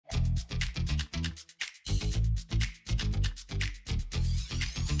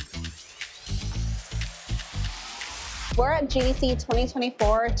We're at GDC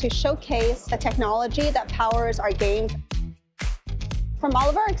 2024 to showcase the technology that powers our games. From all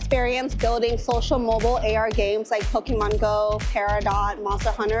of our experience building social mobile AR games like Pokemon Go, Peridot,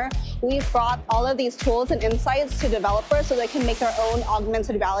 Monster Hunter, we've brought all of these tools and insights to developers so they can make their own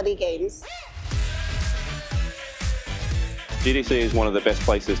augmented reality games. GDC is one of the best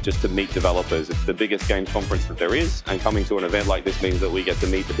places just to meet developers. It's the biggest games conference that there is, and coming to an event like this means that we get to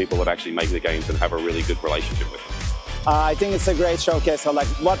meet the people that actually make the games and have a really good relationship with them. I think it's a great showcase of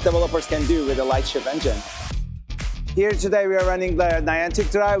what developers can do with the Lightship engine. Here today we are running the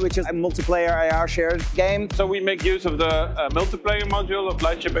Niantic Drive, which is a multiplayer AR shared game. So we make use of the multiplayer module of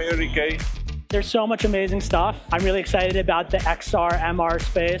Lightship AR Cam. There's so much amazing stuff. I'm really excited about the XR MR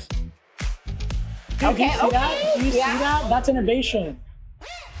space. Dude, do you see that? Do you see that? That's innovation.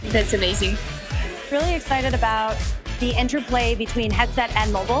 That's amazing. Really excited about the interplay between headset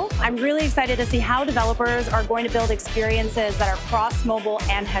and mobile. I'm really excited to see how developers are going to build experiences that are cross mobile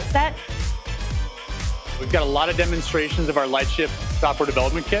and headset. We've got a lot of demonstrations of our Lightship software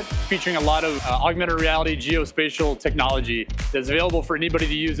development kit, featuring a lot of augmented reality geospatial technology that's available for anybody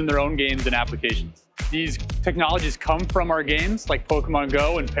to use in their own games and applications. These technologies come from our games like Pokemon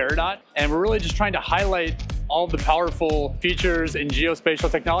Go and Peridot, and we're really just trying to highlight all the powerful features and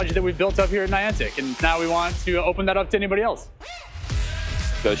geospatial technology that we've built up here at Niantic, and now we want to open that up to anybody else.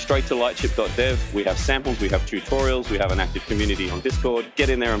 Go straight to lightship.dev. We have samples, we have tutorials, we have an active community on Discord. Get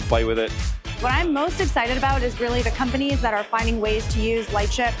in there and play with it. What I'm most excited about is really the companies that are finding ways to use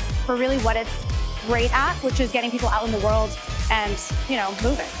Lightship for really what it's great at, which is getting people out in the world and,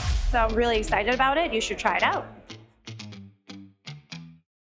 moving. So I'm really excited about it. You should try it out.